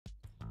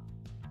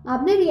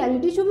आपने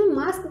reality show में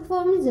mask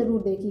performance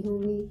जरूर देखी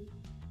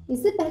होगी।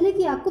 इससे पहले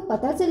कि आपको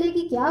पता चले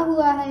कि क्या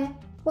हुआ है,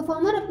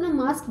 परफॉर्मर अपना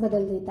मास्क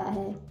बदल देता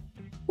है।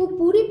 वो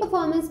पूरी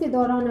परफॉर्मेंस के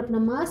दौरान अपना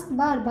मास्क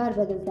बार बार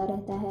बदलता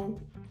रहता है।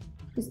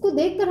 इसको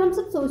देखकर हम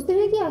सब सोचते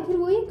हैं कि आखिर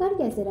वो ये कर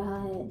कैसे रहा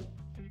है।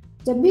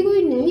 जब भी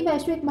कोई नई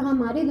वैश्विक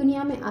महामारी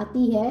दुनिया में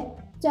आती है,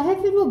 चाहे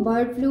फिर वो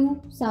बर्ड फ्लू,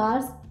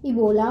 सार्स,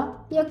 इबोला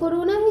या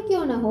कोरोना ही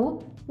क्यों ना हो,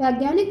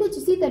 वैज्ञानिक कुछ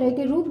इसी तरह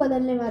के रूप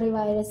बदलने वाले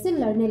वायरस से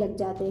लड़ने लग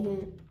जाते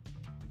हैं।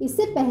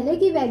 इससे पहले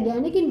कि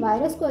वैज्ञानिक इन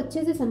वायरस को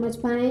अच्छे से समझ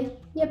पाएं,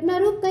 ये अपना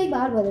रूप कई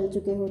बार बदल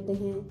चुके होते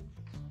हैं,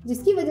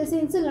 जिसकी वजह से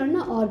इनसे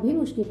लड़ना और भी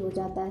मुश्किल हो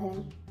जाता है।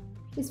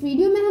 इस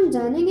वीडियो में हम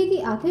जानेंगे कि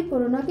आखिर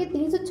कोरोना के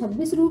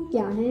 326 रूप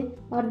क्या हैं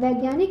और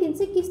वैज्ञानिक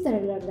इनसे किस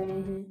तरह लड़ रहे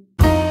हैं।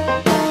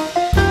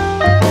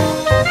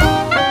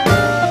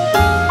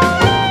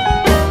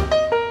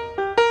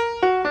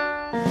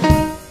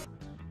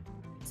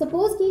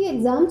 सपोज कि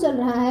एग्जाम चल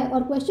रहा है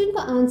और क्वेश्चन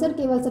का आंसर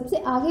केवल सबसे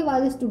आगे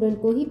वाले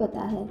स्टूडेंट को ही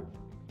पता है।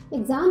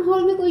 एग्जाम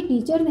हॉल में कोई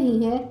टीचर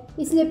नहीं है,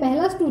 इसलिए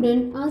पहला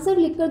स्टूडेंट आंसर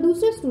लिखकर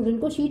दूसरे स्टूडेंट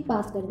को शीट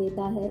पास कर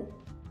देता है।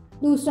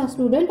 दूसरा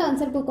स्टूडेंट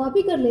आंसर को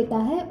कॉपी कर लेता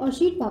है और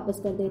शीट वापस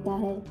कर देता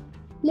है,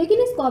 लेकिन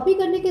इस कॉपी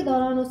करने के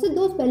दौरान उससे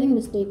 2 स्पेलिंग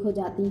मिस्टेक हो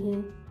जाती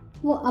हैं।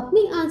 वो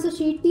अपनी आंसर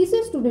शीट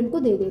तीसरे स्टूडेंट को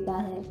दे देता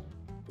है।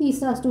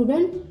 तीसरा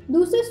स्टूडेंट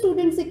दूसरे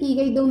स्टूडेंट से की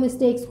गई 2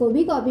 मिस्टेक्स को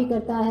भी कॉपी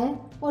करता है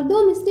और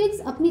 2 मिस्टेक्स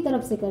अपनी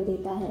तरफ से कर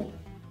देता है।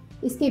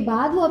 इसके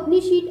बाद वो अपनी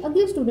शीट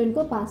अगले स्टूडेंट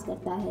को पास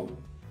करता है।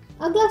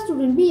 अगला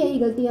स्टूडेंट भी यही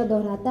गलतियां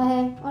दोहराता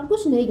है और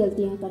कुछ नई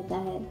गलतियां करता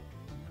है।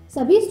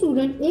 सभी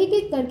स्टूडेंट एक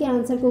एक करके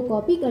आंसर को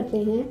कॉपी करते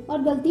हैं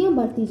और गलतियां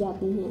बढ़ती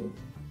जाती हैं।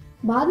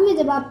 बाद में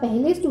जब आप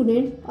पहले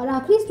स्टूडेंट और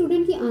आखिरी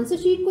स्टूडेंट की आंसर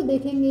शीट को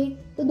देखेंगे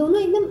तो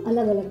दोनों एकदम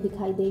अलग अलग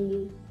दिखाई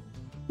देंगी।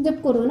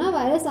 जब कोरोना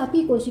वायरस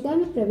आपकी कोशिका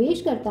में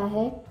प्रवेश करता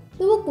है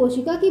तो वो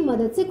कोशिका की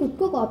मदद से खुद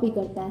को कॉपी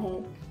करता है।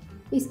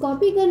 इस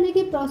कॉपी करने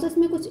के प्रोसेस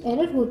में कुछ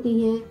एरर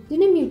होती हैं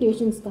जिन्हें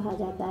म्यूटेशंस कहा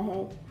जाता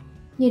है।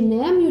 ये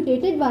नया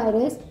म्यूटेटेड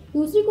वायरस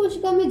दूसरी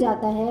कोशिका में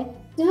जाता है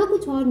जहाँ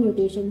कुछ और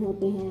म्यूटेशन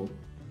होते हैं।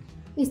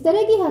 इस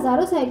तरह की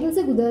हजारों साइकिल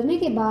से गुजरने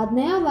के बाद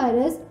नया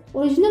वायरस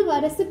ओरिजिनल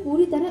वायरस से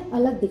पूरी तरह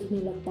अलग दिखने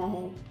लगता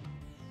है।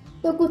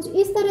 तो कुछ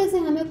इस तरह से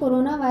हमें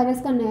कोरोना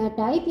वायरस का नया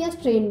टाइप या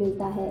स्ट्रेन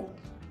मिलता है।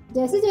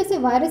 जैसे जैसे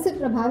वायरस से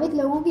प्रभावित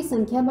लोगों की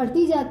संख्या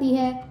बढ़ती जाती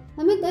है,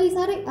 हमें कई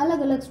सारे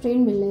अलग अलग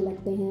स्ट्रेन मिलने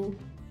लगते हैं।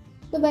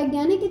 तो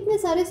वैज्ञानिक इतने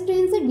सारे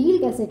स्ट्रेन से डील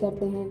कैसे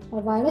करते हैं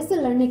और वायरस से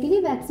लड़ने के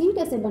लिए वैक्सीन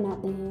कैसे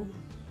बनाते हैं?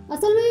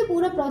 असल में ये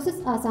पूरा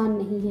प्रोसेस आसान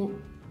नहीं है।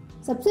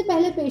 सबसे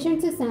पहले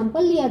पेशेंट से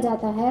सैंपल लिया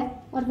जाता है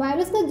और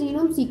वायरस का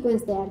जीनोम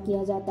सीक्वेंस तैयार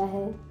किया जाता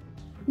है।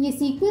 ये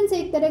सीक्वेंस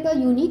एक तरह का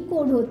यूनिक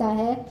कोड होता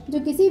है जो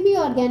किसी भी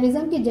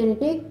ऑर्गेनिज्म के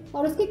जेनेटिक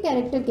और उसके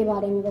कैरेक्टर के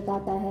बारे में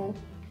बताता है।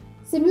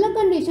 सिमिलर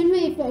कंडीशन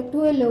में इफेक्ट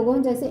हुए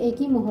लोगों जैसे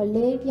एक ही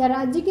मोहल्ले या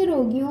राज्य के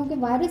रोगियों के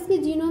वायरस के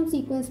जीनोम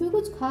सीक्वेंस में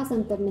कुछ खास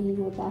अंतर नहीं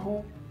होता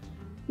है।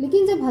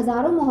 लेकिन जब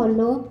हजारों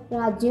मोहल्लों,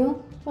 राज्यों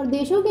और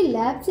देशों के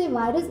लैब से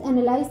वायरस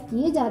एनालाइज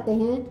किए जाते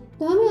हैं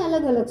तो हमें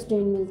अलग अलग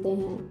स्ट्रेन मिलते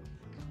हैं।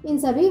 इन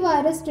सभी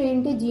वायरस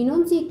स्ट्रेन के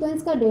जीनोम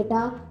सीक्वेंस का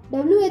डेटा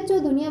WHO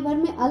दुनिया भर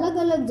में अलग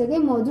अलग जगह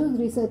मौजूद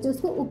रिसर्चर्स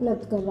को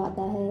उपलब्ध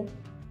करवाता है।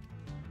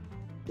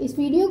 इस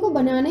वीडियो को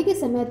बनाने के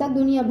समय तक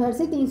दुनिया भर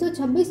से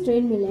 326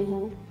 स्ट्रेन मिले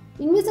हैं।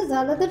 इनमें से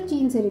ज़्यादातर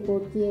चीन से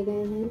रिपोर्ट किए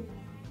गए हैं।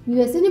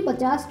 USA ने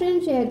 50 स्ट्रेन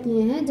शेयर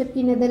किए हैं,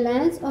 जबकि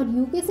नेदरलैंड्स और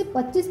UK से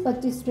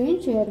 25-25 स्ट्रेन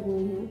शेयर हुए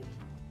हैं।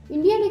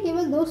 इंडिया ने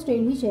केवल 2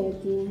 स्ट्रेन ही शेयर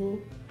किए हैं।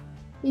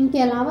 इनके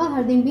अलावा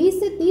हर दिन 20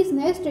 से 30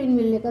 नए स्ट्रेन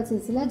मिलने का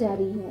सिलसिला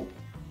जारी है।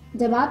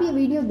 जब आप ये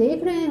वीडियो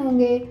देख रहे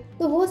होंगे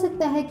तो हो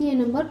सकता है कि ये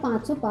नंबर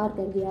 500 पार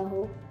कर गया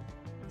हो।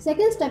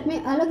 सेकेंड स्टेप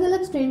में अलग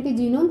अलग स्ट्रेन के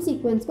जीनोम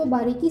सीक्वेंस को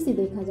बारीकी से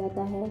देखा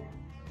जाता है।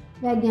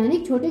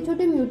 वैज्ञानिक छोटे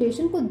छोटे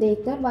म्यूटेशन को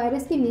देखकर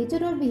वायरस के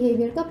नेचर और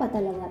बिहेवियर का पता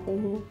लगाते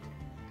हैं।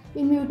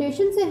 इन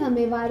म्यूटेशन से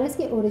हमें वायरस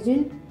के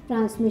ओरिजिन,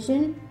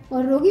 ट्रांसमिशन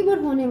और रोगी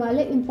पर होने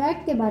वाले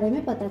इम्पैक्ट के बारे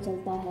में पता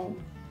चलता है।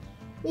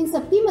 इन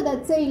सबकी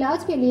मदद से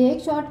इलाज के लिए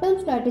एक शॉर्ट टर्म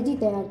स्ट्रैटेजी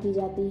तैयार की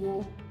जाती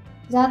है।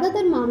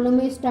 ज़्यादातर मामलों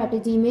में इस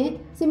स्ट्रैटेजी में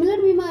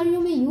सिमिलर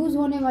बीमारियों में यूज़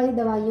होने वाली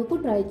दवाइयों को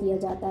ट्राई किया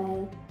जाता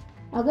है।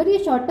 अगर ये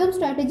शॉर्ट टर्म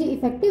स्ट्रैटेजी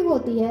इफेक्टिव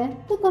होती है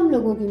तो कम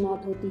लोगों की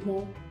मौत होती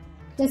है।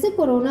 जैसे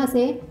कोरोना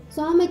से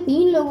 100 में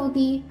 3 लोगों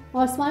की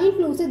और स्वाइन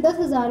फ्लू से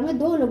 10,000 में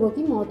 2 लोगों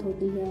की मौत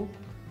होती है।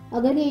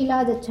 अगर ये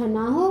इलाज अच्छा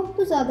ना हो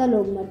तो ज़्यादा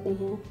लोग मरते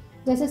हैं।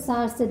 जैसे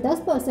सार्स से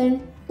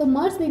 10% तो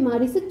मर्स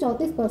बीमारी से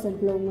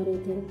 34% लोग मरे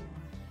थे।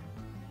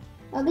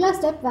 अगला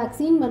स्टेप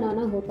वैक्सीन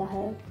बनाना होता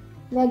है।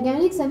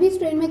 वैज्ञानिक सभी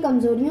स्ट्रेन में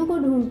कमजोरियों को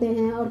ढूंढते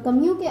हैं और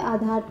कमियों के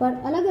आधार पर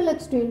अलग अलग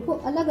स्ट्रेन को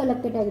अलग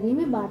अलग कैटेगरी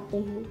में बांटते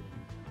हैं।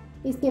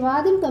 इसके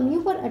बाद इन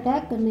कमियों पर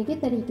अटैक करने के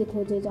तरीके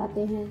खोजे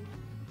जाते हैं।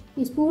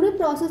 इस पूरे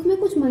प्रोसेस में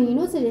कुछ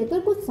महीनों से लेकर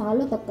कुछ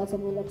सालों तक का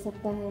समय लग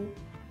सकता है।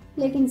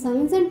 लेकिन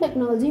साइंस एंड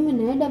टेक्नोलॉजी में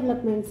नए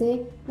डेवलपमेंट से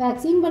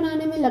वैक्सीन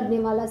बनाने में लगने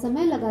वाला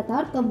समय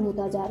लगातार कम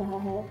होता जा रहा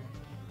है।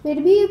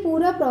 फिर भी ये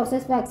पूरा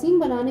प्रोसेस वैक्सीन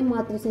बनाने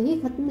मात्र से ही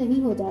खत्म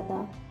नहीं हो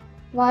जाता।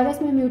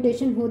 वायरस में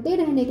म्यूटेशन होते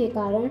रहने के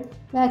कारण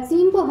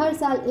वैक्सीन को हर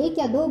साल 1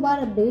 या 2 बार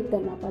अपडेट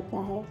करना पड़ता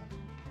है।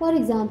 फॉर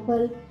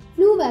एग्जाम्पल,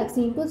 फ्लू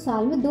वैक्सीन को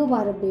साल में 2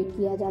 बार अपडेट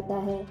किया जाता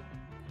है।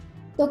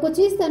 तो कुछ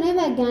इस तरह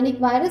वैज्ञानिक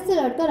वायरस से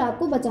लड़कर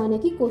आपको बचाने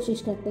की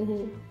कोशिश करते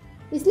हैं।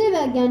 इसलिए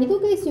वैज्ञानिकों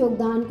के इस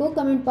योगदान को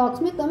कमेंट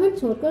बॉक्स में कमेंट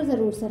छोड़कर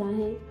ज़रूर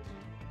सराहें।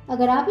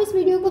 अगर आप इस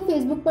वीडियो को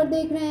फेसबुक पर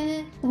देख रहे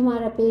हैं तो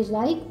हमारा पेज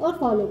लाइक और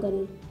फॉलो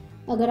करें।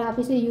 अगर आप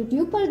इसे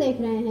यूट्यूब पर देख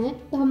रहे हैं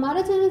तो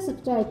हमारा चैनल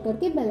सब्सक्राइब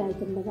करके बेल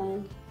आइकन दबाएं।